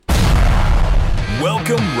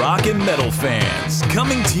Welcome, rock and metal fans.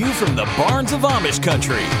 Coming to you from the barns of Amish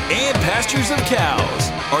country and pastures of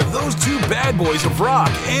cows are those two bad boys of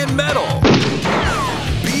rock and metal.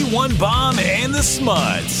 B1 Bomb and the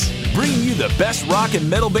Smuts. Bringing you the best rock and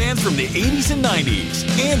metal bands from the 80s and 90s.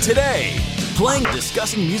 And today, playing and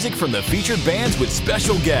discussing music from the featured bands with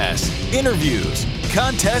special guests, interviews,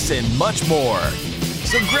 contests, and much more.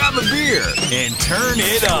 So grab a beer and turn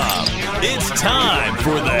it up. It's time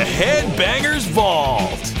for the Headbangers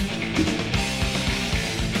Vault.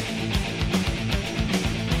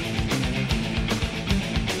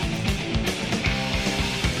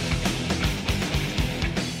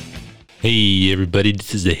 Hey everybody,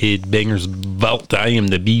 this is the Headbangers Vault. I am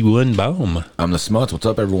the B1 Bomb. I'm the Smuts. What's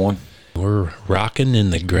up, everyone? We're rocking in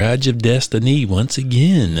the Garage of Destiny once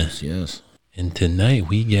again. Yes. And tonight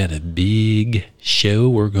we got a big show.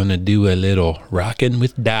 We're going to do a little rocking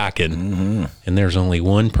with docking. Mm-hmm. And there's only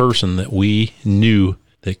one person that we knew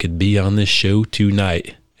that could be on this show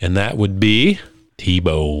tonight. And that would be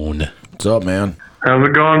T-Bone. What's up, man? How's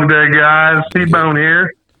it going today, guys? T-Bone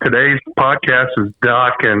here. Today's podcast is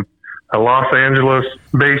Dockin', a Los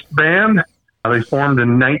Angeles-based band. They formed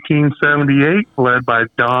in 1978, led by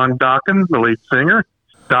Don Dokken, the lead singer.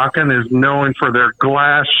 Dokken is known for their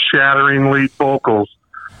glass-shattering lead vocals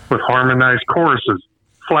with harmonized choruses,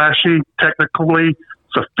 flashy, technically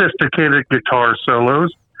sophisticated guitar solos,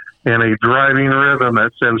 and a driving rhythm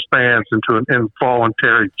that sends fans into an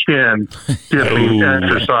involuntary chin-dipping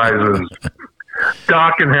exercises.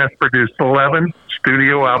 Dokken has produced 11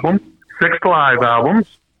 studio albums, 6 live albums,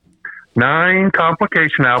 9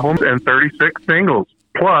 complication albums, and 36 singles,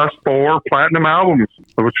 plus 4 platinum albums,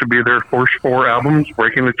 which would be their first 4 albums: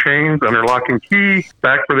 Breaking the Chains, Under Lock and Key,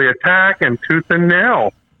 Back for the Attack, and Tooth and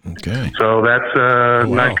Nail. Okay. So that's a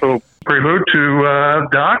nice little prelude to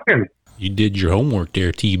Dokken. You did your homework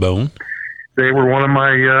there, T-Bone. They were one of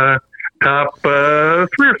my top 3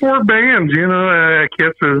 or 4 bands. You know,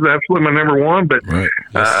 Kiss is absolutely my number one, but Right.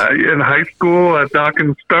 Yes. in high school,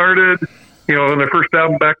 Dokken started. You know, their first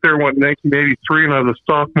album back there went in 1983, and I was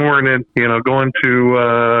a sophomore, and then, you know, going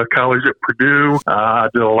to college at Purdue, I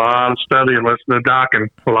did a lot of studying, listening to Dokken,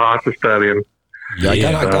 lots of studying. Yeah, I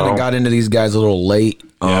kind of got into these guys a little late.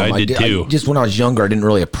 Yeah, I did too. Just when I was younger, I didn't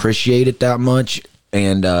really appreciate it that much.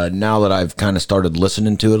 And now that I've kind of started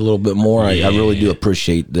listening to it a little bit more, I really do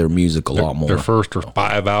appreciate their music a lot more. Their first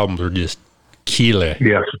 5 albums are just killer.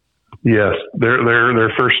 Yes. Their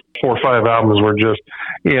first 4 or 5 albums were just,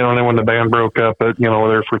 you know, and then when the band broke up, you know,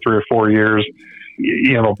 there for 3 or 4 years,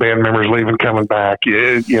 you know, band members leaving, coming back,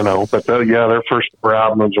 you know, but their first 4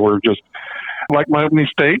 albums were just, like my opening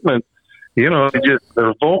statement, you know,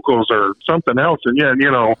 their vocals are something else. And yeah, you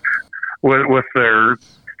know, with their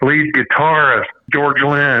lead guitarist, George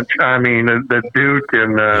Lynch, I mean, the Duke,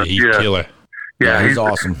 and He's killer. Yeah, he's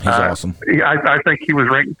awesome. He's awesome. I think he was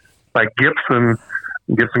ranked by Gibson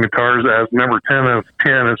Guitars as number 10 of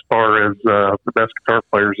 10 as far as the best guitar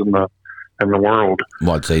players in the world.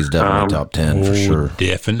 Well, I'd say he's definitely top 10 for sure.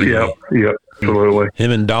 Definitely. Yep, absolutely.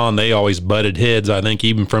 Him and Don, they always butted heads, I think,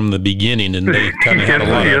 even from the beginning, and they kind of had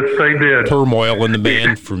a lot Yes, they did. of turmoil in the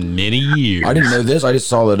band for many years. I didn't know this. I just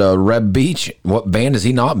saw that Reb Beach. What band has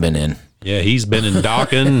he not been in? Yeah, he's been in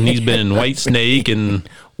Dokken, he's been in White Snake, and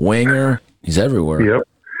Winger. He's everywhere. Yep.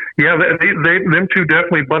 Yeah, them two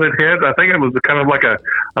definitely butted heads. I think it was kind of like a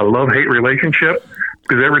love-hate relationship,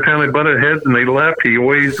 because every time they butted heads and they left, he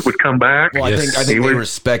always would come back. Well, I think they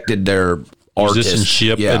respected their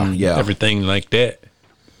musicianship and everything like that.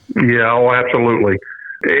 Yeah, oh, absolutely.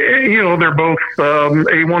 You know, they're both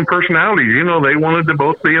A1 personalities. You know, they wanted to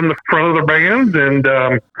both be in the front of their bands, and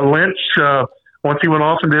Lynch, once he went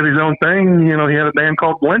off and did his own thing, you know, he had a band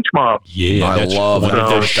called Lynch Mob. Yeah, I love one of that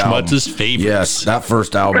those Schmutz's favorites. Yes, that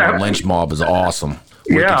first album, Lynch Mob, is awesome.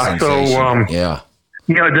 Yeah, so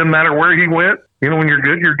you know, it doesn't matter where he went. You know, when you're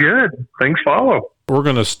good, you're good. Things follow. We're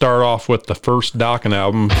going to start off with the first Dokken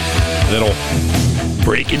album, that'll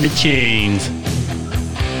Breaking the Chains.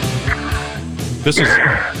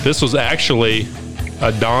 This was actually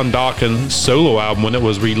a Don Dokken solo album when it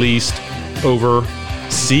was released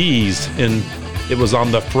overseas, and it was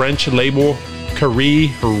on the French label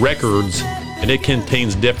Carré Records, and it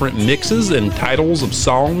contains different mixes and titles of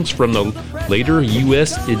songs from the later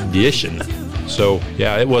U.S. edition. So,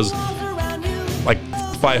 yeah, it was like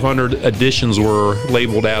 500 editions were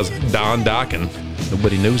labeled as Don Dokken.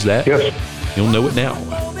 Nobody knows that. Yes. You'll know it now.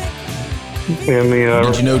 And the,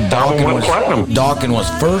 did you know Dokken was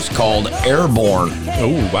first called Airborne?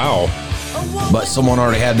 Oh, wow. But someone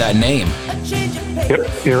already had that name.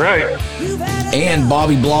 Yep, you're right. And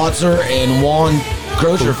Bobby Blotzer and Juan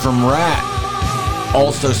Crusher from Rat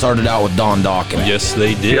also started out with Don Dokken. Yes,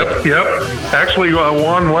 they did. Yep. Actually,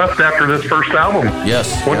 one left after this first album.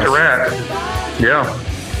 Yes. Went to Rat. Yeah.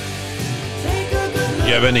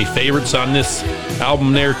 You have any favorites on this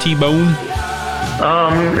album there, T-Bone?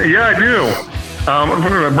 Yeah, I do.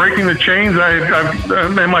 Breaking the Chains,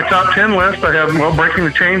 I've in my top 10 list, I have, Breaking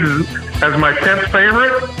the Chains as my 10th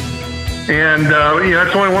favorite. And,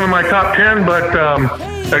 it's only one of my top 10, but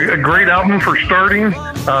a great album for starting.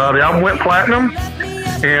 The album went platinum.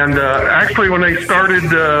 And actually, when they started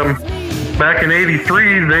back in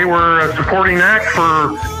 83, they were a supporting act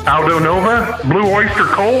for Aldo Nova, Blue Oyster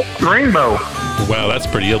Cult, Rainbow. Wow, that's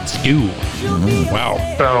pretty old school. Mm-hmm. Wow.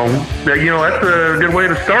 So, that's a good way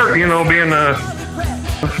to start, being a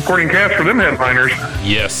supporting cast for them headliners.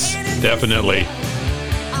 Yes, definitely.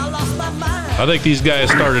 I think these guys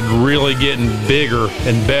started really getting bigger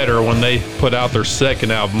and better when they put out their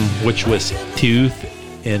second album, which was Tooth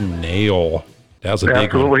and Nail. That was a big one.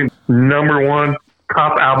 Absolutely. Number one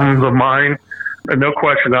top albums of mine. No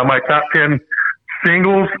question. On my top 10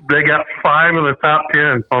 singles, they got 5 of the top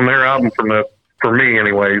 10 on their album for me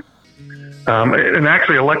anyways. And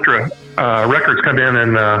actually Elektra Records come in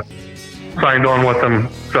and signed on with them.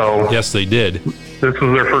 So yes, they did. This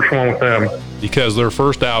was their first one with them. Because their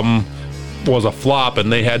first album was a flop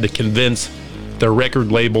and they had to convince their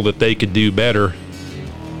record label that they could do better.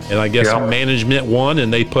 And I guess management won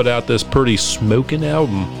and they put out this pretty smoking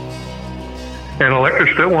album. And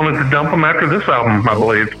Elektra still wanted to dump them after this album, I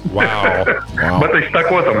believe. Wow. But they stuck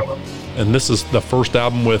with them. And this is the first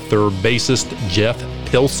album with their bassist, Jeff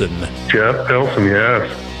Pilson. Jeff Pilson,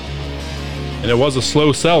 yes. And it was a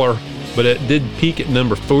slow seller, but it did peak at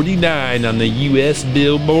number 49 on the U.S.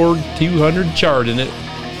 Billboard 200 chart, and it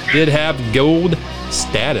did have gold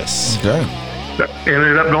status. Okay.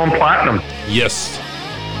 Ended up going platinum. Yes.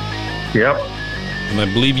 Yep. And I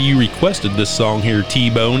believe you requested this song here,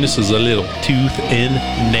 T-Bone. This is a little Tooth and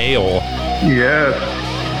Nail. Yes.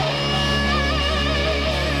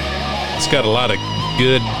 It's got a lot of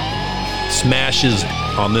good smashes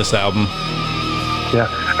on this album. Yeah.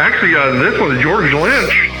 Actually, this was George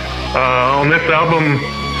Lynch on this album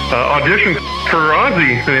auditioned for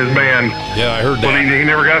Ozzy and his band. Yeah, I heard that. But he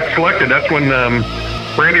never got selected. That's when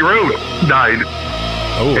Randy Rhoads died.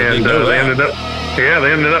 Oh, and they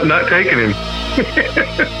ended up not taking him.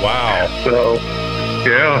 Wow. So,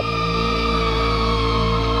 yeah.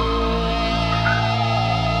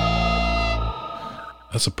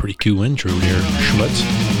 That's a pretty cool intro here, Schmutz.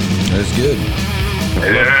 That's good.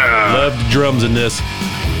 Yeah. Love the drums in this.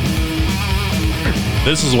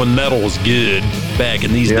 This is when metal was good back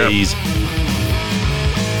in these days.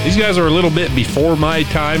 These guys are a little bit before my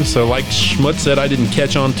time, so like Schmutz said, I didn't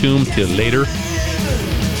catch on to them till later.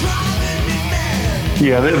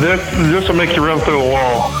 Yeah, this will make you run through a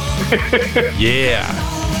wall. Yeah.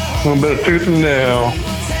 A little bit of Tooth and Nail.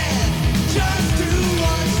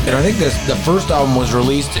 And I think the first album was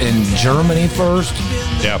released in Germany first,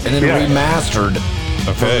 Yeah. and then remastered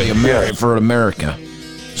for America.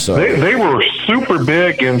 So They were super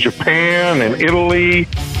big in Japan and Italy.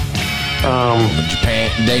 Japan,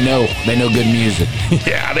 they know good music.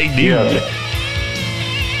 Yeah, they do. Yeah.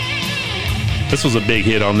 This was a big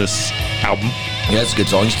hit on this album. Yeah, that's a good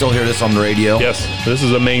song. You still hear this on the radio? Yes, this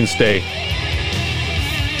is a mainstay.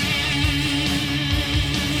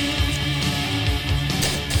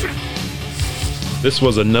 This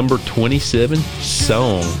was a number 27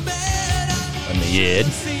 song on the Ed.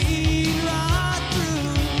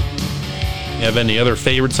 You have any other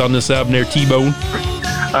favorites on this album there, T-Bone?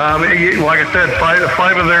 Like I said,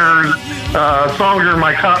 five of their songs are in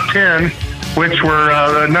my top 10, which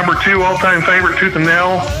were number 2 all-time favorite, Tooth and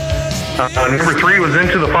Nail. Number 3 was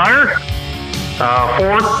Into the Fire.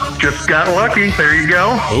 4th, Just Got Lucky. There you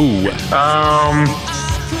go. Oh.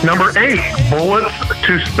 Number 8, Bullets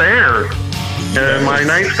to Spare. And my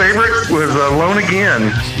 9th favorite was Alone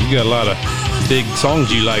Again. You got a lot of big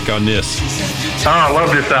songs you like on this. Oh, I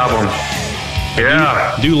love this album.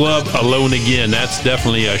 Yeah. Do love Alone Again. That's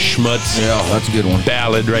definitely a Schmutz Yeah, that's a good one.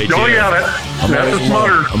 ballad right there. Oh, yeah, that's a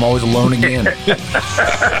smutter. I'm always alone again.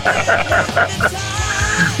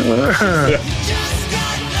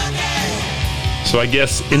 So I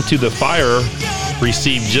guess Into the Fire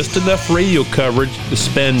received just enough radio coverage to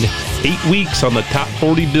spend 8 weeks on the top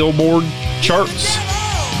 40 Billboard charts.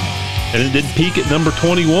 And it did peak at number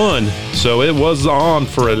 21. So it was on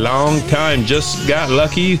for a long time. Just Got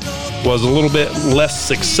Lucky was a little bit less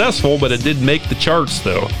successful, but it did make the charts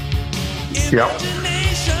though. Yep.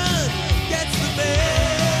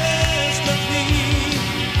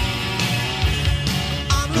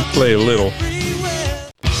 We'll play a little.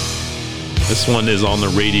 This one is on the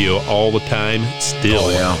radio all the time still.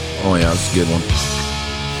 Oh yeah, that's a good one.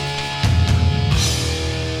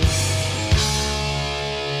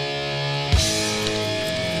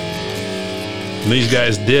 And these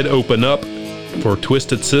guys did open up for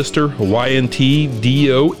Twisted Sister, Y&T,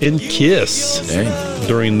 Dio, and Kiss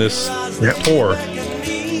during this tour.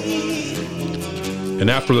 And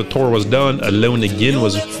after the tour was done, Alone Again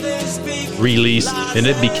was released, and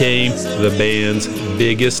it became the band's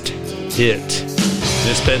biggest hit. And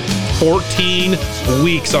it spent 14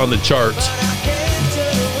 weeks on the charts.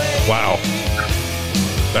 Wow.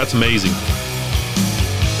 That's amazing.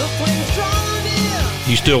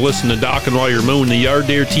 You still listen to Dockin' while you're mowing the yard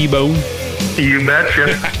there, T-Bone? You betcha.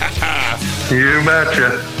 You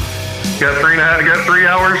betcha. Got 3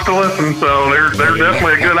 hours to listen, so there's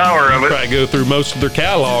definitely a good hour of it. Probably go through most of their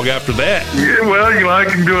catalog after that. Yeah, well, I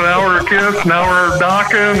can do an hour of Kiss, an hour of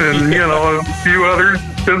Dockin', and a few others.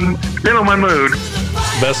 Just my mood.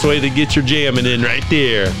 Best way to get your jamming in right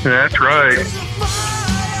there. That's right.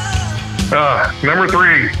 Number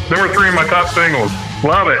three in my top singles.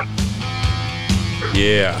 Love it.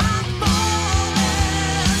 Yeah.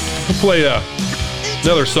 We'll play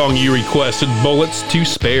another song you requested, Bullets to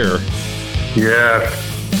Spare. Yeah.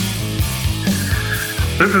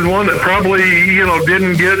 This is one that probably,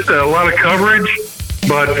 didn't get a lot of coverage,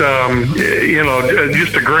 but,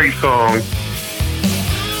 just a great song.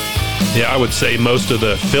 Yeah, I would say most of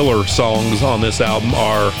the filler songs on this album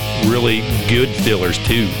are really good fillers,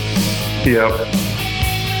 too. Yep.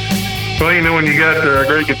 Well, when you got a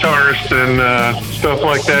great guitarist and stuff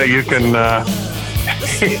like that, you can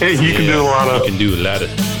you can do a lot of... You can do a lot of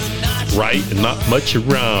right and not much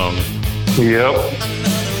wrong. Yep.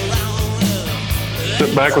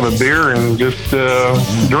 Sit back with a beer and just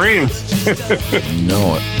dream. You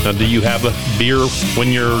know it. Now, do you have a beer when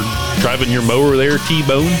you're driving your mower there,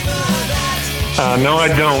 T-Bone? No, I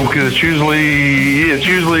don't, because it's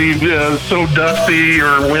usually so dusty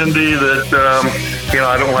or windy that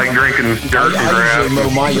I don't like drinking dirt and grass. I usually mow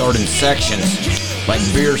my yard in sections, like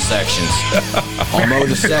beer sections. I'll mow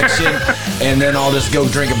the section, and then I'll just go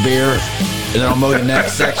drink a beer, and then I'll mow the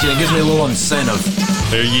next section. It gives me a little incentive.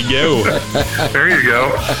 There you go. There you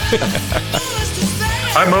go.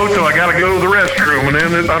 I mow till I got to go to the restroom, and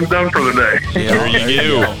then I'm done for the day. Yeah, there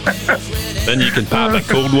you go. Then you can pop a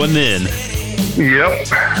cold one in. Yep.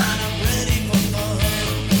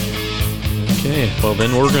 Okay, well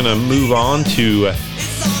then we're going to move on to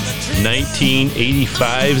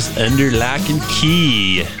 1985's Under Lock and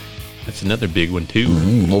Key. That's another big one too.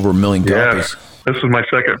 Over 1 million Yeah. copies. This is my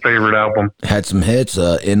second favorite album. Had some hits.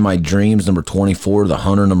 In My Dreams, number 24, The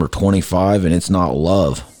Hunter, number 25, and It's Not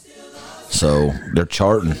Love. So they're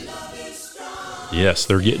charting. Yes,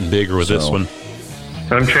 they're getting bigger with this one.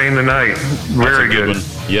 Unchained the Night. Very That's a good. one.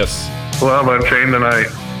 Yes. Love Unchained the Night.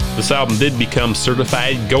 This album did become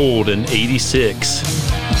certified gold in 86.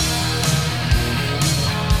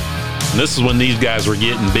 And this is when these guys were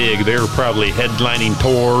getting big. They were probably headlining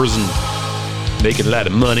tours and making a lot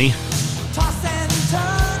of money.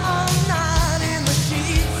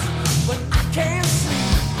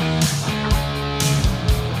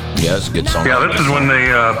 Yeah, that's a good song. Yeah, this is when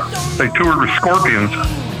they toured with Scorpions.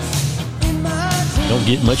 Don't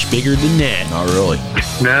get much bigger than that. Not really.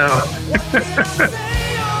 No.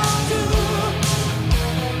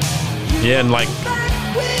 Yeah, and like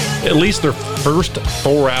at least their first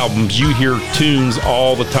 4 albums, you hear tunes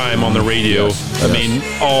all the time on the radio. Yes, I yes. mean,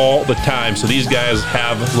 all the time. So these guys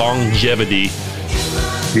have longevity.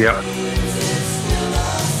 Yep.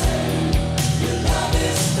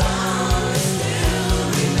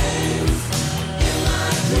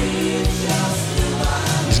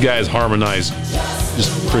 These guys harmonize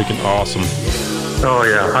just freaking awesome. Oh,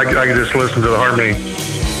 yeah. I can just listen to the harmony.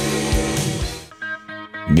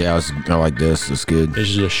 Yeah, I like this. It's good. This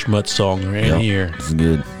is a schmutz song right Yep, here. It's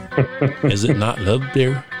good. Is it not love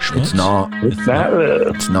there, schmutz? It's not.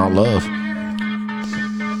 It's not love.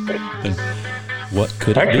 And what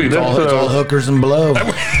could Actually, it be? this, It's all hookers and blow.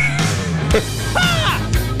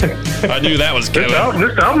 I knew that was This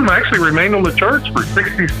coming. album actually remained on the charts for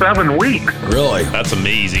 67 weeks. Really? That's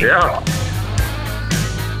amazing. Yeah.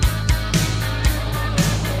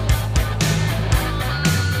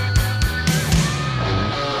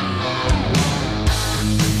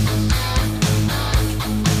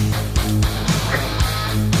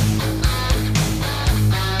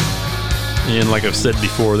 And like I've said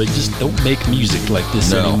before, they just don't make music like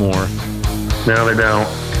this No. anymore. No, they don't.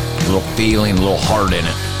 A little feeling, a little heart in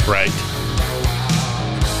it. Right.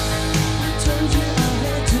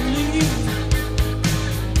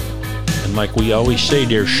 And And like we always say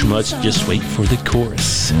there, Schmutz, just wait for the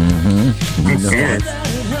chorus.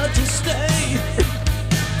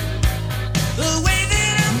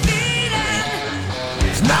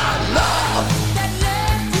 It's not love.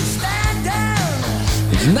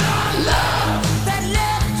 It's not love.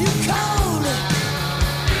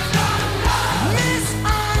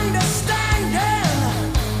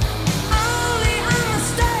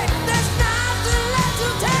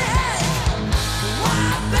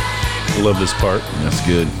 I love this part. That's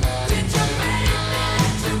good.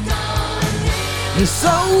 It's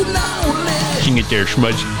so lonely. Sing it there,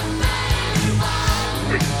 Schmudge.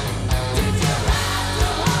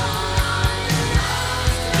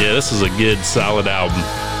 Yeah, this is a good, solid album.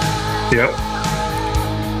 Yep.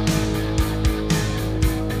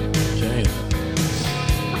 Okay.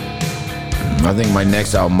 I think my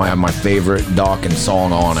next album might have my favorite Dawkins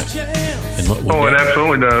song on it. And what Oh, it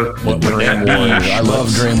absolutely does. What would Dream that be? Warriors. I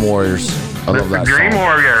love Dream Warriors. I love that Dream song.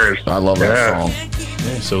 Warriors. I love that song.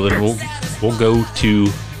 Okay, so then we'll go to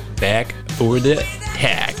Back for the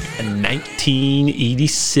Attack,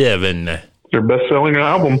 1987. Their best-selling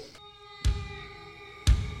album.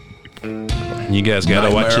 You guys got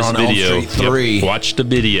to watch Nightmare this on Elm video. Street 3. Watch the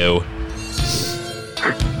video.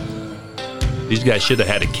 These guys should have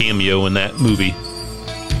had a cameo in that movie.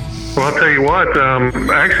 Well, I'll tell you what.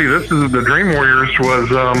 Actually, this is the Dream Warriors was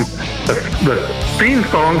the theme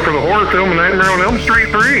song for the horror film Nightmare on Elm Street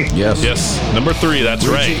 3. Yes. Yes, number 3. That's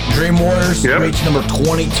right. Dream Warriors Yep. reached number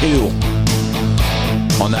 22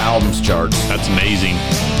 on the albums charts. That's amazing.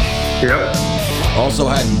 Yep. Also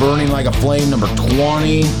had Burning Like a Flame, number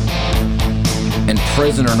 20, and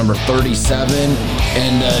Prisoner, number 37,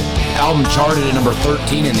 and album charted at number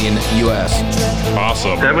 13 in the U.S.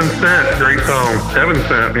 Awesome. 7 Cent, great song. 7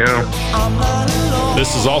 Cent, yeah.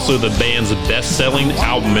 This is also the band's best-selling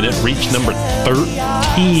album, and it reached number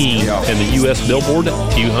 13 in the U.S. Billboard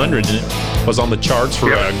 200, and it was on the charts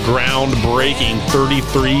for a groundbreaking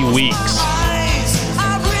 33 weeks.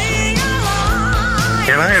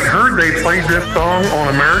 And I had heard they played this song on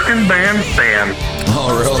American Bandstand.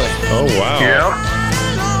 Oh, really? Oh, wow. Yeah.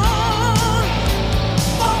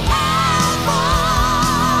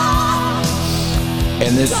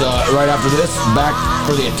 And this, right after this, Back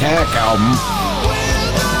for the Attack album,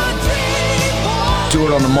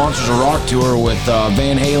 toured on the Monsters of Rock tour with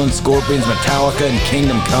Van Halen, Scorpions, Metallica, and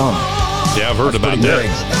Kingdom Come. Yeah, I've heard about Pretty that. big.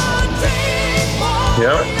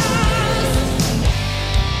 Yep.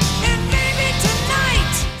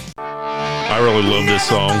 I really love this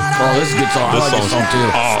song. Oh, this is a good song. I This like this song's song too.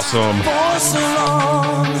 awesome.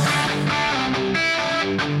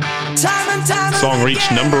 Song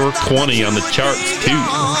reached number 20 on the charts too.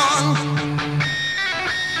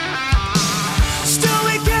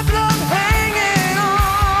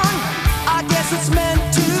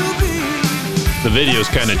 The video's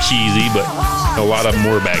kind of cheesy, but a lot of them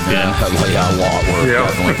were back then. Yeah, a lot were, Yeah.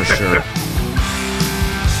 definitely, for sure.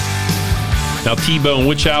 Now, T-Bone,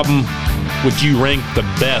 which album would you rank the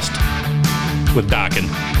best with Dokken?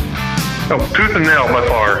 Oh, Tooth and Nail by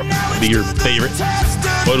far. Be your favorite?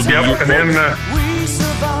 What would be Yep. your And then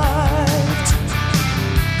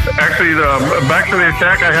actually, the Back to the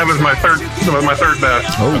Attack I have as my third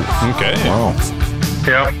best. Oh, Okay. wow.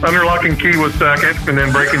 Yeah. Under Lock and Key was second, and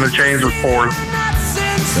then Breaking the Chains was fourth.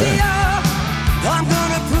 Okay.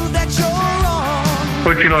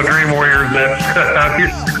 But you know, Dream Warriors, that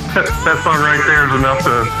song right there is enough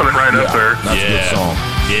to put it right up there. That's a good song.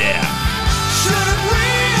 Yeah.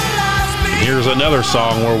 And here's another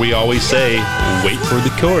song where we always say, wait for the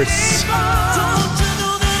chorus.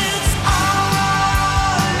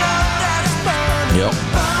 Yep.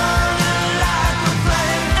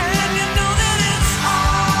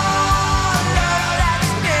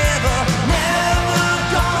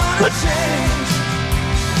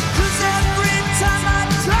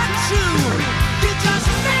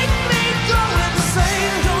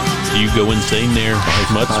 You go insane there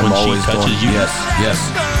as much I'm when always she touches going, you. Yes,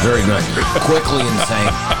 very good. Quickly insane.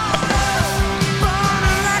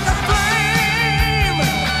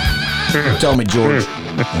 Tell me, George.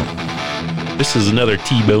 This is another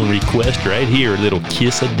T-Bone request right here, a little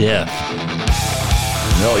kiss of death.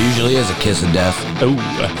 No, it usually is a kiss of death. Oh.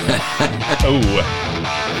 Oh.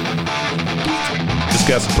 This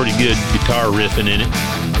got some pretty good guitar riffing in it.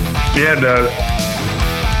 Yeah, it does.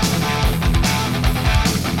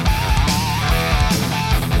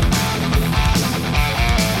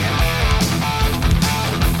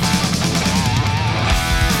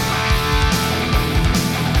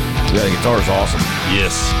 Yeah, the guitar is awesome.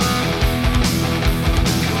 Yes.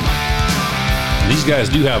 These guys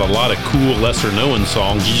do have a lot of cool, lesser-known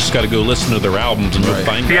songs. You just got to go listen to their albums and you'll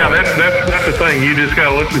find Yeah, out. that's the thing. You just got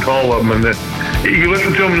to listen to all of them. And you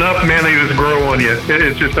listen to them enough, man, they just grow on you.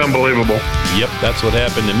 It's just unbelievable. Yep, that's what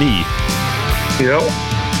happened to me. Yep.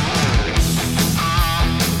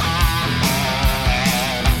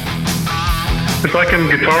 It's like in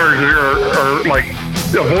guitars, there are like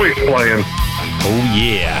a voice playing, Oh,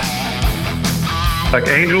 yeah. like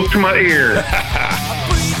angels to my ear.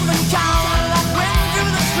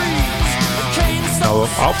 Now,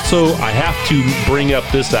 also, I have to bring up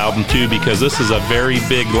this album, too, because this is a very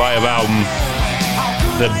big live album.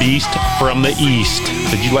 The Beast from the East.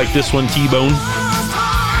 Did you like this one, T-Bone?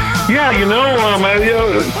 Yeah, a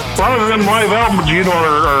lot of them live albums,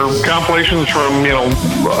 are compilations from,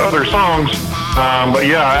 other songs. But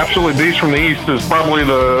yeah, absolutely, Beast from the East is probably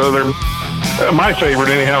my favorite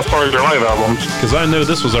anyhow as far as their live albums. Because I know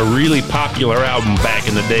this was a really popular album back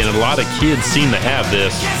in the day, and a lot of kids seem to have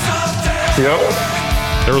this. Yep.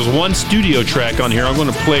 There was one studio track on here I'm going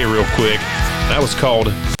to play real quick. That was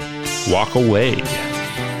called Walk Away.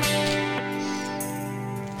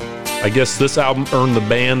 I guess this album earned the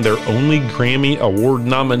band their only Grammy Award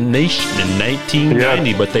nomination in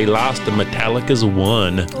 1990, but they lost to Metallica's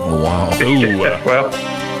One. Oh, wow. Ooh, Well,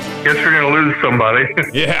 guess you're going to lose somebody.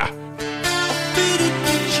 yeah.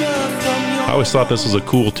 I always thought this was a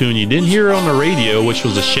cool tune. You didn't hear it on the radio, which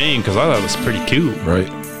was a shame because I thought it was pretty cool. Right.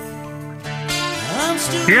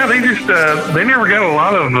 Yeah, they just they never got a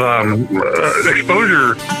lot of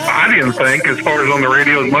exposure, I didn't think, as far as on the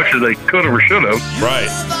radio as much as they could have or should have. Right.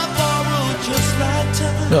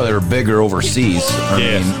 No, they were bigger overseas. I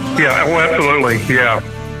mean, Yeah, well, absolutely, yeah.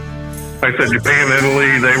 Like I said, Japan,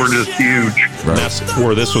 Italy, they were just huge. And that's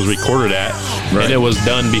where this was recorded at. Right. And it was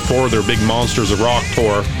done before their big Monsters of Rock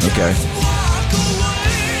tour. okay.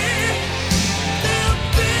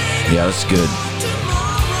 Yeah, that's good.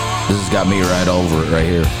 This has got me right over it right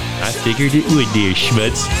here. I figured it would, dear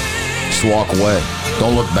Schmutz. Just walk away.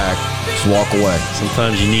 Don't look back. Just walk away.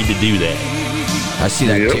 Sometimes you need to do that. I see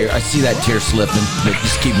that Yep. tear. I see that tear slipping. But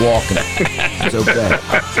just keep walking. It's okay.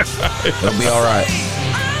 It'll be all right.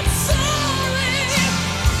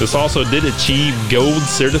 This also did achieve gold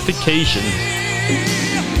certification.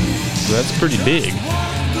 So that's pretty big.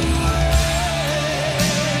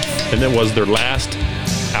 And it was their last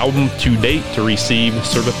album to date to receive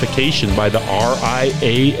certification by the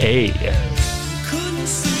RIAA.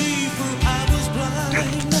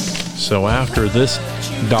 So after this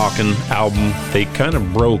Dokken album, they kind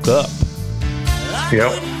of broke up.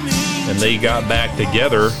 Yep. And they got back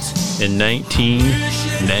together in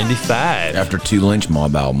 1995. After 2 Lynch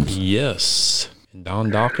Mob albums. Yes. And Don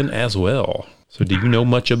Dokken as well. So do you know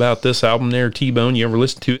much about this album there, T-Bone? You ever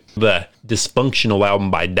listen to the Dysfunctional album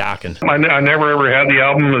by Dokken? I never ever had the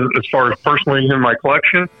album as far as personally in my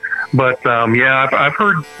collection, but yeah, I've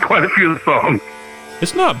heard quite a few of the songs.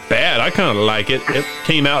 It's not bad. I kind of like it. It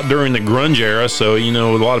came out during the grunge era, so, a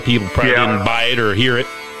lot of people probably didn't buy it or hear it.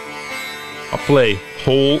 I'll play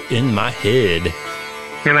Hole in My Head.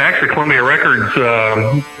 And actually, Columbia Records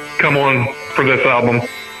come on for this album.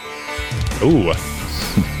 Ooh.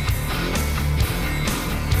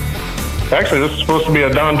 Actually, this is supposed to be a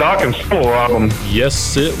Don Dokken solo album,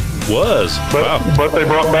 Yes, it was. but Wow. but they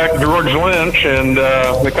brought back George Lynch, and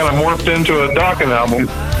they kind of morphed into a Dokken album.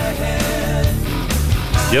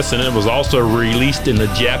 Yes, and it was also released in the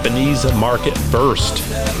Japanese market first.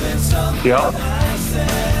 Yeah.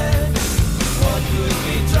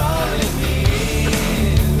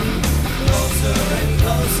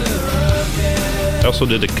 They also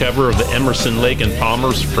did a cover of the Emerson, Lake and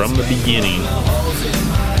Palmer's From the Beginning.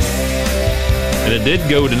 And it did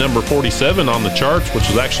go to number 47 on the charts, which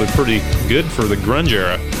was actually pretty good for the grunge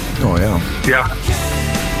era. Oh, yeah. Yeah.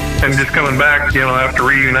 And just coming back, after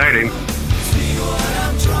reuniting.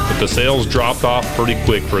 But the sales dropped off pretty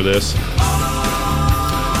quick for this.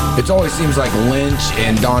 It always seems like Lynch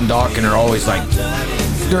and Don Dokken are always like,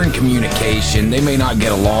 they're in communication. They may not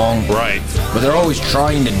get along. Right. But they're always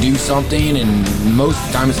trying to do something, and most of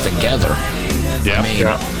the time it's together. Yeah. I mean,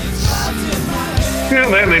 Yeah. Yeah,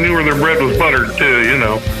 and they knew where their bread was buttered, too,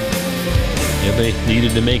 Yeah, they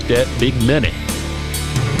needed to make that big money.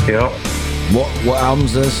 Yeah. What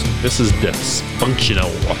album's this? This is Dysfunctional.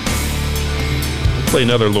 We'll play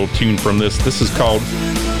another little tune from this. This is called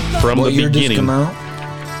From What the year did this Beginning. come out?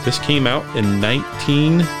 This came out in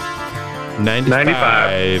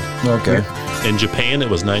 1995. Okay. In Japan, it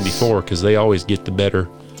was 94 because they always get the better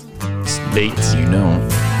dates. You know.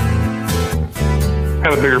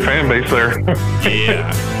 Had a bigger fan base there.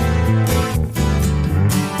 Yeah.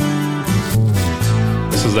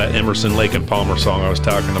 This is that Emerson, Lake and Palmer song I was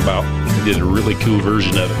talking about. He did a really cool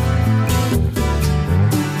version of it.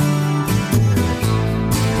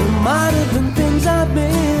 There might have been things I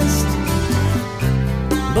missed,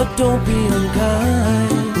 but don't be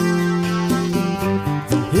unkind.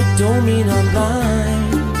 It don't mean I'm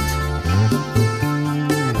blind.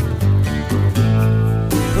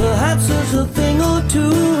 Perhaps there's a thing or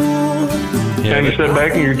two. Time to sit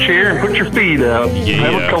back in your chair and put your feet up.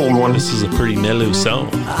 Have a cold one. This is a pretty mellow song.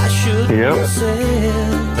 I should have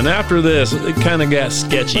said. And after this, it kind of got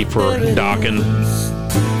sketchy for Dokken.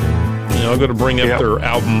 You know, I'm going to bring up their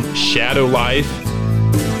album Shadow Life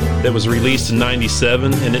that was released in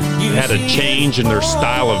 '97, and it had a change in their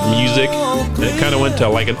style of music. And it kind of went to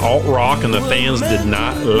like an alt rock, and the fans did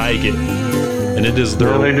not like it. And it is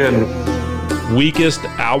their No, they didn't. weakest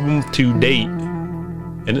album to date,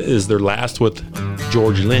 and it is their last with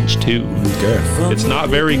George Lynch too. Okay. It's not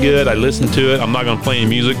very good. I listened to it. I'm not going to play any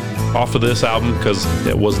music off of this album because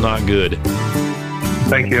it was not good.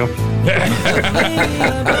 Thank you.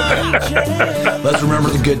 Let's remember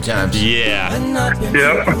the good times. Yeah.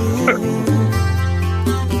 Yep.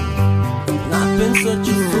 Not been such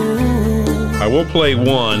a fool. I will play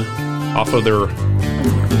one off of their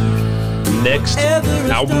next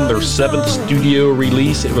album, their 7th studio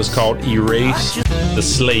release. It was called Erase the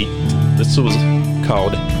Slate. This was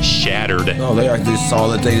called Shattered. Oh, they actually saw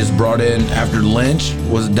that they just brought in, after Lynch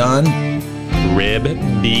was done. Reb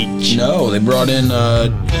Beach. No, they brought in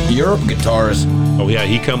Europe guitarist Oh yeah,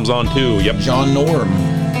 he comes on too. Yep. John Norm.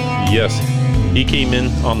 Yes. He came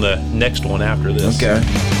in on the next one after this. Okay.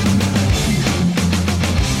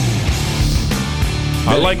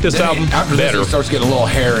 I like this album after better. This, it starts getting a little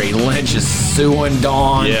hairy. Lynch is suing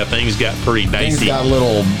Dawn. Yeah, things got pretty Things dicey. got a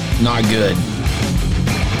little not good.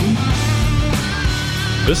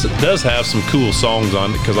 This does have some cool songs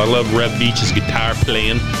on it because I love Reb Beach's guitar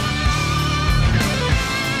playing.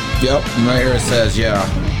 Yep, and right here it says, yeah.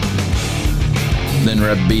 Then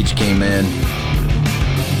Reb Beach came in.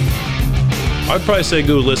 I'd probably say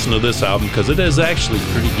go listen to this album because it is actually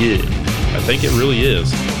pretty good. I think it really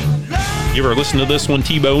is. You ever listen to this one,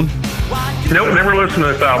 T-Bone? Nope, never listened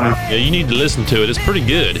to this album. Yeah, you need to listen to it. It's pretty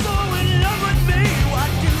good.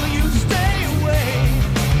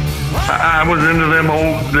 I was into them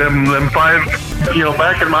five,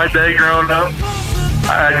 back in my day growing up.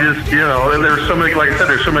 I just, there's so many, like I said,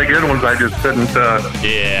 there's so many good ones. I just couldn't.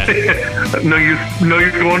 Yeah. no use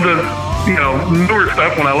going to, newer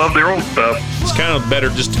stuff when I love their old stuff. It's kind of better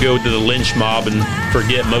just to go to the Lynch Mob and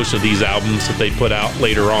forget most of these albums that they put out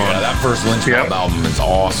later on. Yeah, that first Lynch Mob album is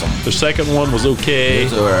awesome. The second one was okay.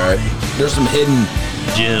 It's all right. There's some hidden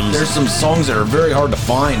gems. There's some songs that are very hard to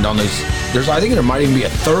find on those. I think there might even be a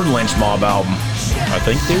third Lynch Mob album. I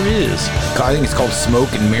think there is. I think it's called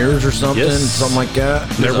Smoke and Mirrors or something, something like that.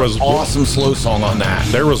 There was an awesome slow song on that.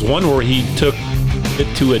 There was one where he took it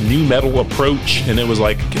to a new metal approach, and it was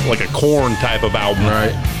like a Korn type of album.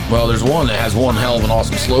 Right. Well, there's one that has one hell of an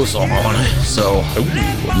awesome slow song on it, so I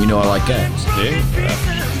like that. Yeah.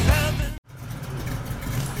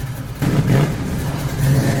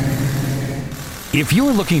 If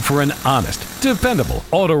you're looking for an honest, dependable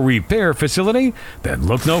auto repair facility, then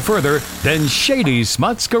look no further than Shady's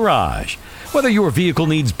Smuts Garage. Whether your vehicle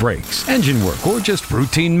needs brakes, engine work, or just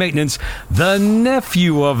routine maintenance, the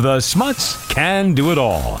nephew of the Smuts can do it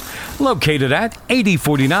all. Located at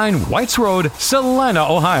 8049 Whites Road, Salina,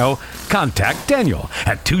 Ohio, contact Daniel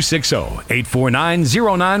at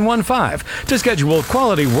 260-849-0915 to schedule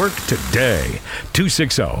quality work today.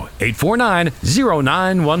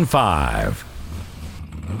 260-849-0915.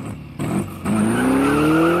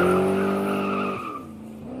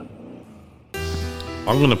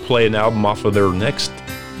 I'm going to play an album off of their next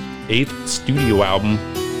 8th studio album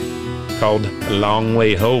called A Long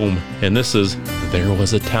Way Home. And this is There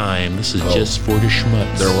Was a Time. This is just for the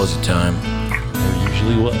schmutz. There was a time. There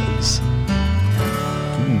usually was.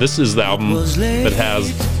 This is the album that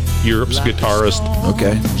has Europe's guitarist,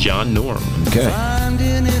 John Norm. Okay.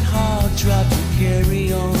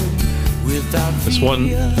 This one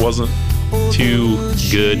wasn't too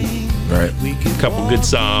good. Right. A couple good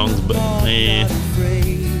songs, but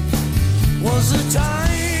Was a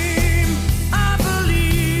time, I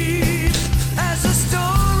believe, as the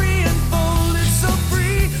story unfolded so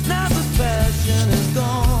free, now the passion is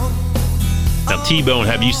gone. Now, T-Bone,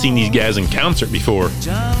 have you seen these guys in concert before?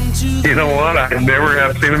 You know what? I never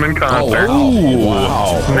have seen them in concert. Oh,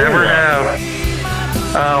 wow. Never have.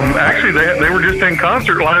 Actually, they were just in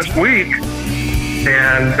concert last week,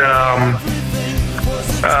 and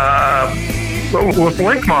with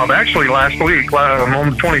Link Mob actually last week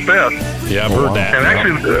on the 25th. Yeah, I've heard that. And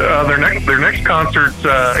actually, their next concert's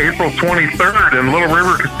April 23rd in Little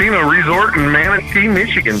River Casino Resort in Manatee,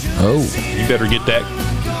 Michigan. Oh, You better get that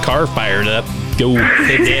car fired up. Go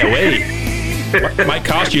head that way. Might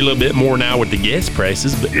cost you a little bit more now with the gas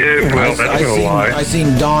prices, but Yeah, well, that's no lie. I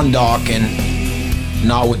seen Don Dokken,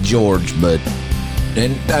 not with George, but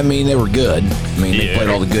I mean they were good. I mean they Yeah. played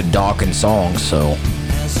all the good Dokken songs. So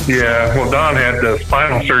Yeah, well, Don had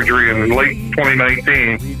spinal surgery in late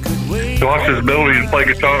 2019. He lost his ability to play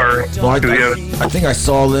guitar. well, I 'cause he had- think I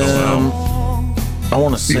saw them. I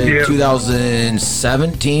want to say Yeah.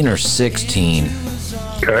 2017 or 16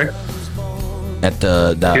 okay. at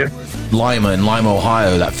that Yeah. Lima in Lima,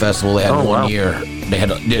 Ohio. That festival they had Oh, one wow. year. They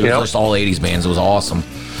had it was Yep. just all 80s bands. It was awesome.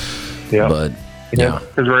 Yeah. But yeah,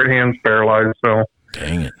 His right hand's paralyzed, so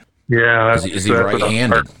dang it. yeah. Is he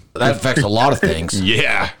right-handed? That affects a lot of things.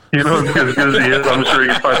 yeah. You know, because he is, I'm sure he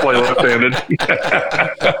can probably play left-handed.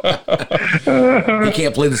 He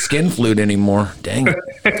can't play the skin flute anymore. Dang it.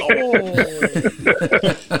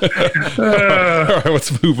 All right,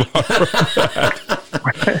 let's move on from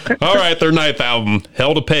that. All right, their ninth album,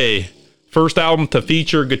 Hell to Pay. First album to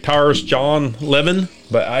feature guitarist John Levin,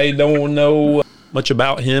 but I don't know much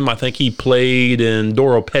about him. I think he played in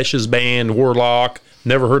Doro Pesch's band, Warlock.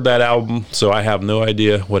 Never heard that album, so I have no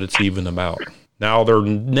idea what it's even about. Now, their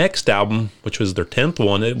next album, which was their 10th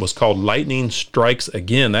one, it was called Lightning Strikes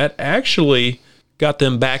Again. That actually got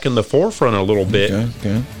them back in the forefront a little bit.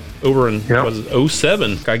 Okay. Over in Yep. was it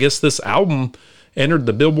 07. I guess this album entered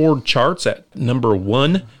the Billboard charts at number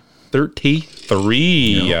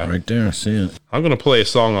 133. Yeah, right there. I see it. I'm going to play a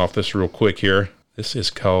song off this real quick here. This is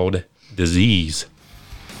called Disease.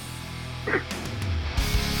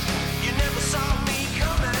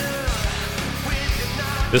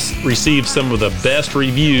 This received some of the best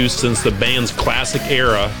reviews since the band's classic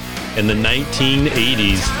era in the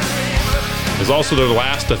 1980s. It was also their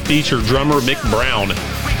last to feature drummer Mick Brown.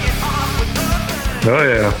 Oh,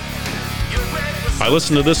 yeah. I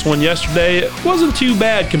listened to this one yesterday. It wasn't too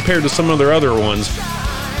bad compared to some of their other ones.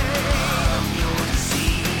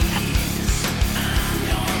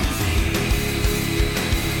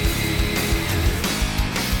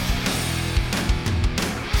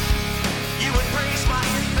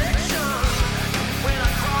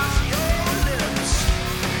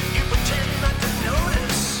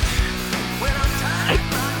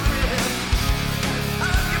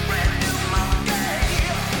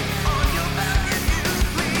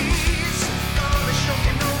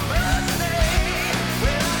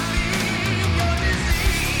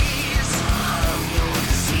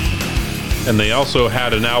 And they also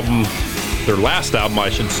had an album, their last album, I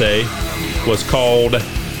should say, was called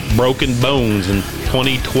Broken Bones in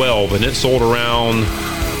 2012, and it sold around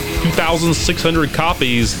 2,600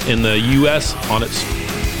 copies in the U.S. on its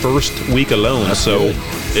first week alone. That's so good.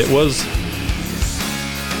 it was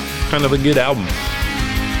kind of a good album.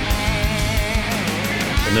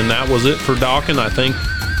 And then that was it for Dokken. I think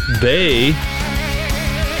they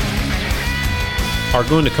are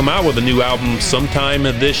going to come out with a new album sometime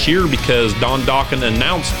this year because Don Dokken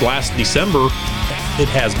announced last December it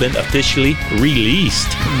has been officially released.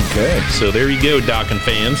 Okay. So there you go, Dokken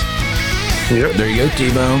fans. Yep. There you go,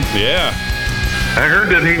 T-Bone. Yeah. I heard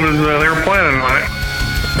that he was, they were planning on it.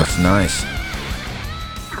 That's nice.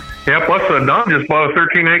 Yeah, plus Don just bought a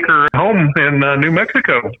 13-acre home in New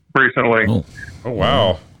Mexico recently. Oh. Oh,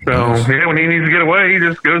 wow. So, yeah, when he needs to get away, he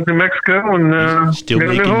just goes to Mexico and Still get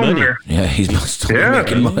a new making home money. there. Yeah, he's still Yeah.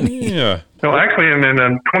 making money. Yeah. Well, actually, in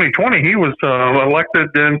 2020, he was elected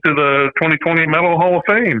into the 2020 Metal Hall of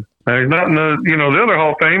Fame. He's not in the the other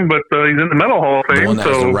Hall of Fame, but he's in the Metal Hall of The Fame. one that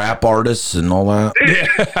has So the rap artists and all that.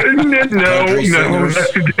 Country no, singers.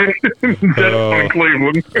 that's in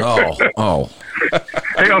Cleveland. Oh.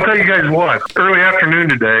 Hey, I'll tell you guys what. Early afternoon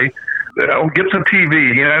today, I'll get some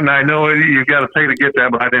TV. Yeah, and I know you got to pay to get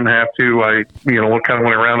that, but I didn't have to. I kind of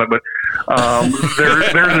went around it. But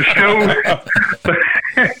there's a show.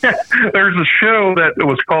 There's a show that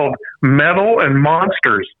was called Metal and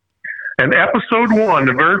Monsters. And episode 1,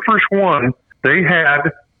 the very first one, they had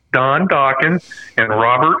Don Dokken and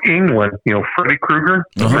Robert Englund, Freddy Krueger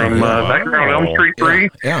from Nightmare on Elm Street 3.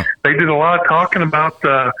 Yeah. They did a lot of talking about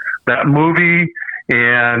that movie,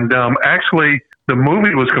 and actually the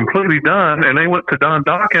movie was completely done, and they went to Don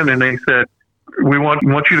Dokken and they said, we want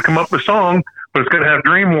you to come up with a song, but it's going to have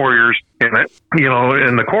Dream Warriors in it,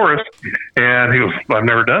 in the chorus. And he goes, I've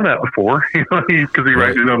never done that before, because he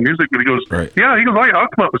writes his own music. But he goes, Right. yeah, he goes, I'll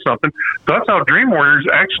come up with something. So that's how Dream Warriors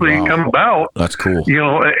actually Wow. come about. That's cool.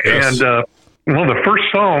 Yes. And one of the first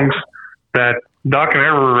songs that Dokken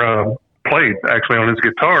ever played actually on his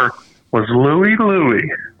guitar was Louie Louie.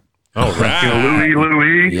 All right. You know,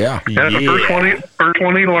 Louie. Yeah. That's the first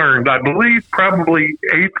one he learned. I believe probably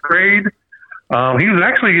 8th grade. He was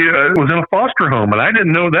actually was in a foster home, and I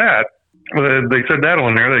didn't know that. They said that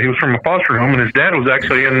on there, that he was from a foster home, and his dad was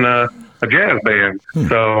actually in a jazz band.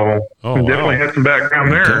 So he definitely had some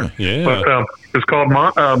background there. Okay. Yeah. But it's called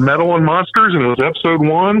Metal and Monsters, and it was episode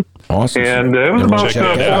 1. Awesome. And it was about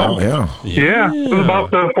Check it out. Yeah. it was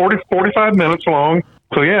about 45 minutes long.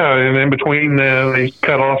 So yeah, and in between they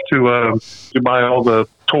cut off to buy all the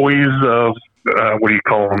toys of what do you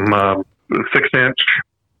call them, 6-inch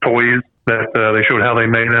toys that they showed how they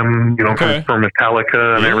made them, you know, Okay. for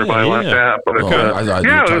Metallica and everybody like that. But I thought you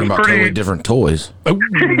were yeah, it talking was about pretty. totally different toys.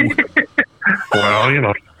 Well, you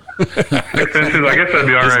know, expensive. I guess that'd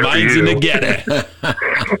be all His right for mind's in you. the getter.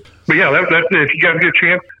 But yeah, that's if you guys get a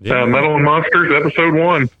chance, Metal and Monsters, episode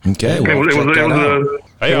 1. Okay, It well, was check that out.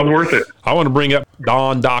 Hey, it was worth it. I want to bring up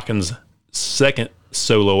Don Dokkens' second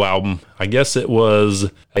solo album. I guess it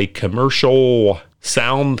was a commercial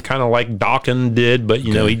sound, kind of like Dokken did, but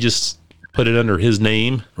you know, he just put it under his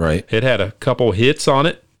name. Right. It had a couple hits on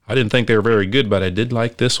it. I didn't think they were very good, but I did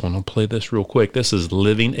like this one. I'll play this real quick. This is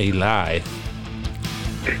Living a Lie.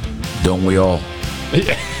 Don't we all?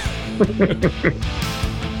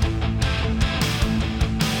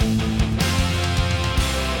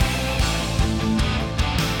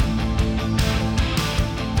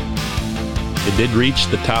 It did reach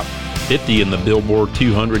the top 50 in the Billboard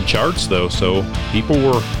 200 charts, though, so people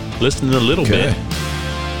were listening a little Okay. bit.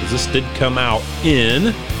 'Cause this did come out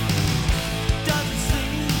in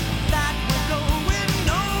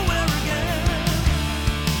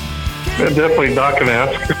Definitely Doc and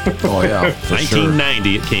Ask. Oh, yeah. For sure.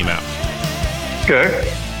 1990 it came out. Okay.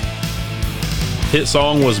 Hit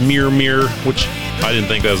song was Mirror Mirror, which I didn't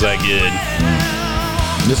think that was that good.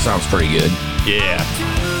 This sounds pretty good. Yeah.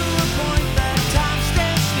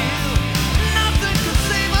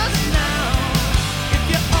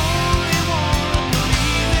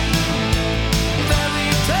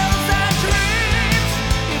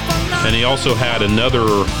 And he also had another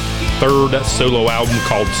third solo album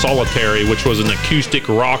called Solitary, which was an acoustic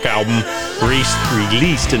rock album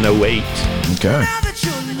released in 08. Okay.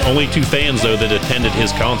 Only 2 fans, though, that attended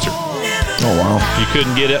his concert. Oh, wow. You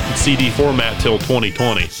couldn't get it in CD format till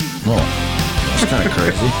 2020. Well, that's kind of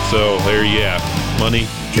crazy. So there you have money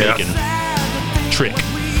making trick.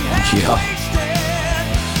 Yeah.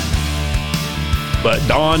 But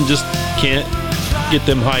Don just can't get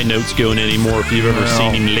them high notes going anymore if you've ever Well.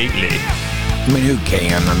 seen him lately. I mean, who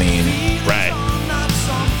can? I mean, Right.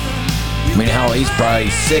 how he's probably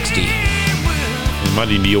 60. He might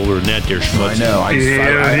even be older than that there, I Schmutz. know.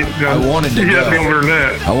 I wanted to Yeah, go. older than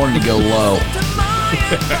that. I wanted to go low.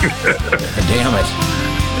 Damn it.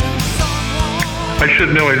 I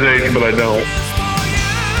should know his age, but I don't.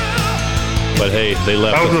 But hey, they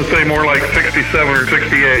left I was us, going to say more like 67 or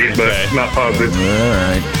 68, but Okay. not positive. All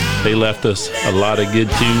right. they left us a lot of good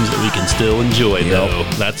tunes that we can still enjoy, though.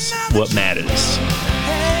 That's what matters.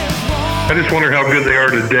 I just wonder how good they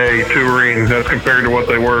are today touring as compared to what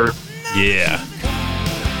they were. Yeah.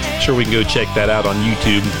 Sure, we can go check that out on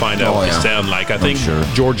YouTube and find out Oh, what yeah. they sound like. I think sure.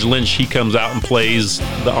 George Lynch, he comes out and plays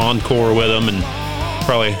the encore with them and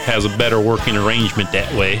probably has a better working arrangement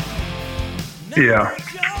that way. Yeah.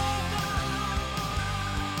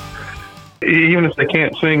 Even if they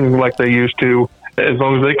can't sing like they used to, as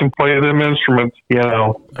long as they can play them instruments, you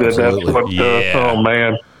know, that's Absolutely. what, Yeah. oh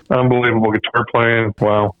man, unbelievable guitar playing.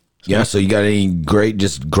 Wow. Yeah, so you got any great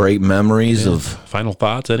memories of, Final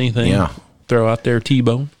thoughts, anything? Yeah. Throw out there,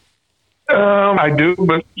 T-Bone? I do,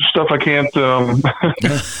 but stuff I can't, can't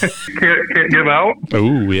give out.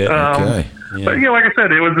 Oh, yeah. okay. But, you know, like I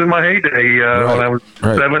said, it was in my heyday when I was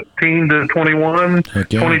right. 17 to 21.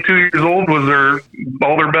 Heck yeah. 22 years old was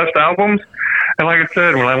all their best albums. And like I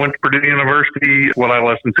said, when I went to Purdue University, what I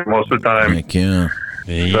listened to most of the time. Heck yeah.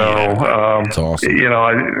 Yeah. So, That's awesome. you know,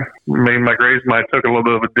 I made my grades might took a little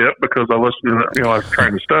bit of a dip because I listened to, you know, I was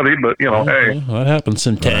trying to study, but, you know, hey, Well, that happens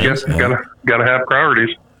sometimes. guess gotta have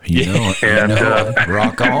priorities. You know it. And, You know it.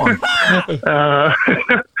 Rock on.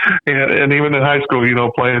 And even in high school, you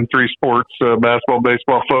know, playing 3 sports, basketball,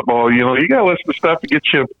 baseball, football, you know, you got to listen to stuff to get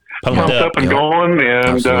you pumped up and Yep. going. And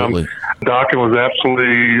Absolutely. Dokken was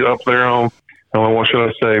absolutely up there on, what should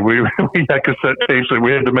I say? We had cassette tapes that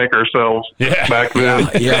we had to make ourselves Yeah. back then.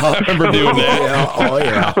 Yeah. I remember doing that. Yeah. Oh,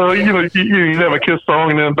 yeah. So, you know, you'd have a Kiss song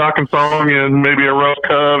and then a Dokken song and maybe a Rough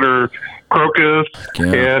Cut or Crocus, Yeah.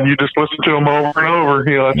 and you just listen to them over and over.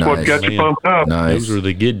 You know, that's what Nice. got you pumped up. Nice. Those were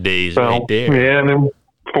the good days So, right there. yeah, and then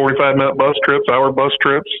 45-minute bus trips, hour bus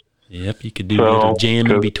trips. Yep, you could do So, a little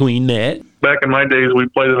jamming 'cause- between that. Back in my days, we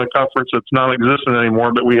played in a conference that's non-existent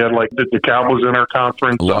anymore, but we had like the DeKalb was in our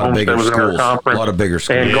conference, A lot of Homestead bigger was in our schools. A conference, lot of bigger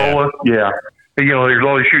schools. Angola, yeah. You know, there's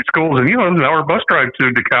all these shoot schools, and you know, there's an hour bus drive to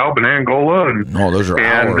DeKalb and Angola, and Oh, those are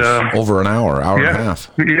and, hours. Over an hour and a yeah, half.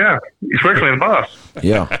 yeah, especially in a bus.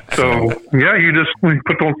 Yeah. So yeah, you just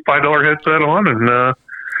put the $5 headset on and a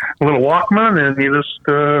little Walkman, and you just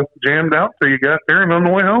jammed out till you got there and on the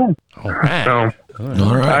way home. All right. So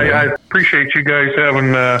All right. I appreciate you guys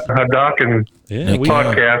having a Doc and Yeah, we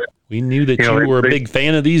podcast. We knew that You know, you were a they- big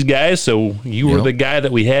fan of these guys, so you were Yep. the guy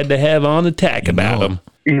that we had to have on attack about know. them.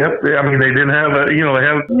 Yep. I mean, they didn't have they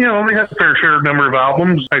have a fair share number of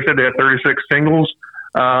albums. I said they had 36 singles.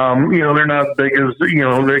 You know, they're not big as, you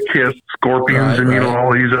know, the Kiss, Scorpions, Right, and, you know, right.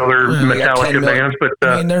 all these other They got 10 Metallica million. bands, but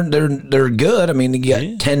I mean, they're good. I mean, you got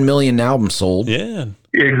Yeah. 10 million albums sold. Yeah.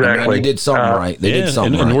 exactly. And they did something right. They yeah. did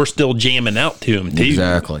something and right. we're still jamming out to them, too.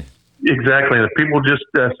 Exactly. Exactly. If people just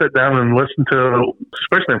sit down and listen to,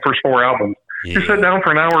 especially the first 4 albums, you Yeah. sit down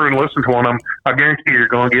for an hour and listen to them, I guarantee you're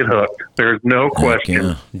going to get hooked. There's no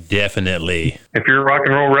question. Yeah. Definitely. If you're a rock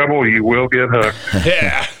and roll rebel, you will get hooked.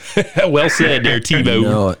 Yeah. Well said there, You T-Bone.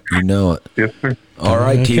 know it. You know it. Yes, sir. All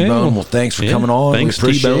right, Okay. T-Bone. Well, thanks for Yeah. coming on. Thanks, we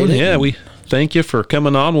appreciate T-Bone. it. Yeah, we thank you for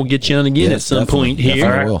coming on. We'll get you on again Yeah, at some definitely. point here.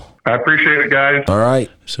 Definitely. All right. will. I appreciate it, guys. All right.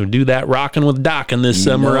 So do that rocking with Dockin this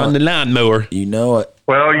summer know on it. the lawnmower. You know it.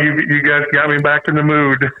 Well, you guys got me back in the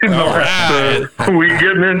mood. All right. We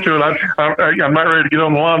getting into it. I'm not ready to get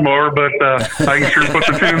on the lawnmower, but I can sure put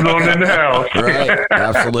the tunes on in the house. Right.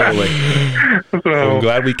 Absolutely. So, I'm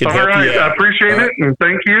glad we could all help you right. out. I appreciate it, and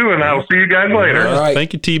thank you, and I'll see you guys later. All right.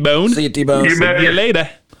 Thank you, T-Bone. See you, T-Bone. You bet. See you later.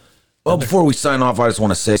 Well, before we sign off, I just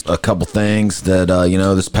want to say a couple things that,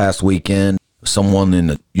 this past weekend, someone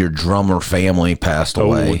in your drummer family passed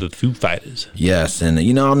away. Oh, the Foo Fighters. Yes, and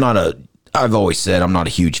I've always said I'm not a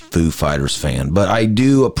huge Foo Fighters fan, but I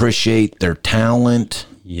do appreciate their talent.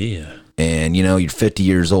 Yeah. And you're 50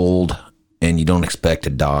 years old and you don't expect to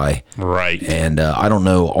die. Right. And I don't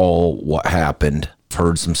know all what happened. I've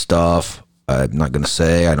heard some stuff. I'm not going to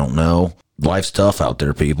say. I don't know. Life's tough out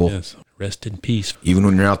there, people. Yes. Rest in peace. Even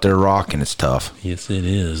when you're out there rocking, it's tough. Yes, it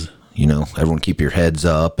is. Everyone keep your heads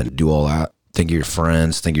up and do all that. Think of your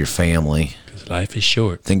friends. Think of your family. Because life is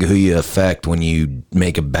short. Think of who you affect when you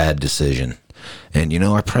make a bad decision. And,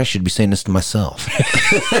 I probably should be saying this to myself.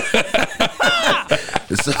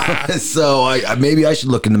 so maybe I should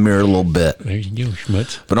look in the mirror a little bit. There you go,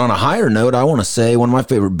 Schmutz. But on a higher note, I want to say one of my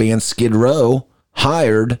favorite bands, Skid Row,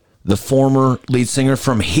 hired the former lead singer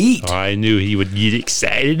from Heat. I knew he would get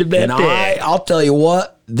excited about And that. I'll tell you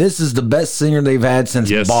what, this is the best singer they've had since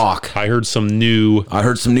Yes, Bach. I heard some new. I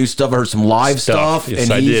heard some new stuff. I heard some live stuff. Yes,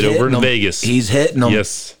 and I he's did over hitting in them. Vegas. He's hitting them.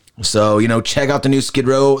 Yes. So, check out the new Skid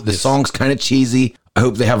Row. The song's kind of cheesy. I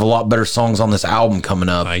hope they have a lot better songs on this album coming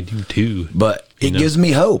up. I do too. But it gives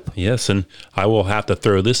me hope. Yes, and I will have to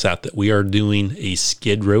throw this out that we are doing a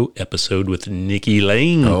Skid Row episode with Nikki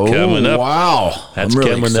Lane coming up. Wow. That's I'm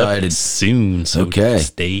really coming excited. up soon. So Okay.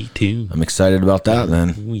 stay tuned. I'm excited about that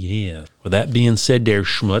then. Oh, yeah. With that being said there,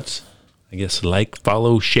 Schmutz, I guess like,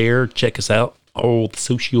 follow, share, check us out, all the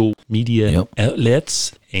social media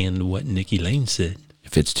outlets, and what Nikki Lane said.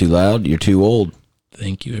 If it's too loud, you're too old.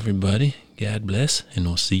 Thank you, everybody. God bless, and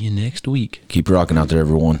we'll see you next week. Keep rocking out there,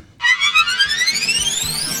 everyone.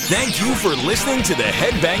 Thank you for listening to the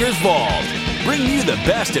Headbangers Vault, bringing you the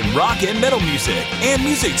best in rock and metal music and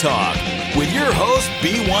music talk with your hosts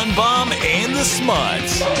B1 Bomb and the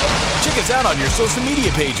Smuts. Check us out on your social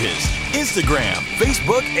media pages, Instagram,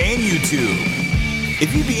 Facebook, and YouTube.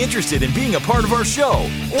 If you'd be interested in being a part of our show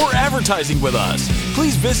or advertising with us,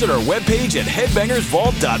 please visit our webpage at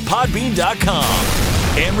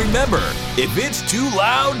headbangersvault.podbean.com. And remember, if it's too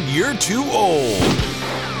loud, you're too old.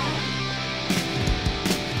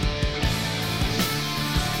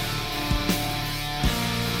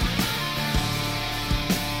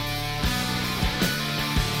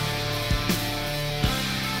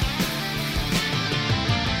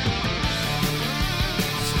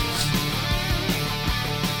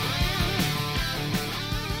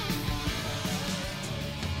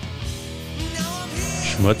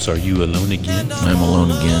 Schmutz, are you alone again? I'm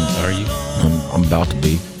alone again. Are you? I'm about to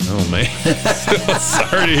be. Oh, man.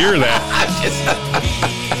 Sorry to hear that.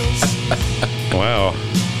 Wow.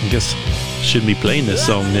 I guess shouldn't be playing this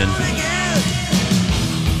song then.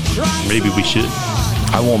 Maybe we should.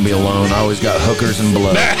 I won't be alone. I always got hookers and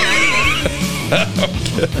blow.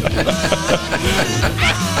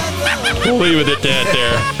 We'll leave it at that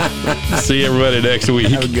there. See everybody next week.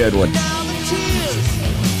 Have a good one.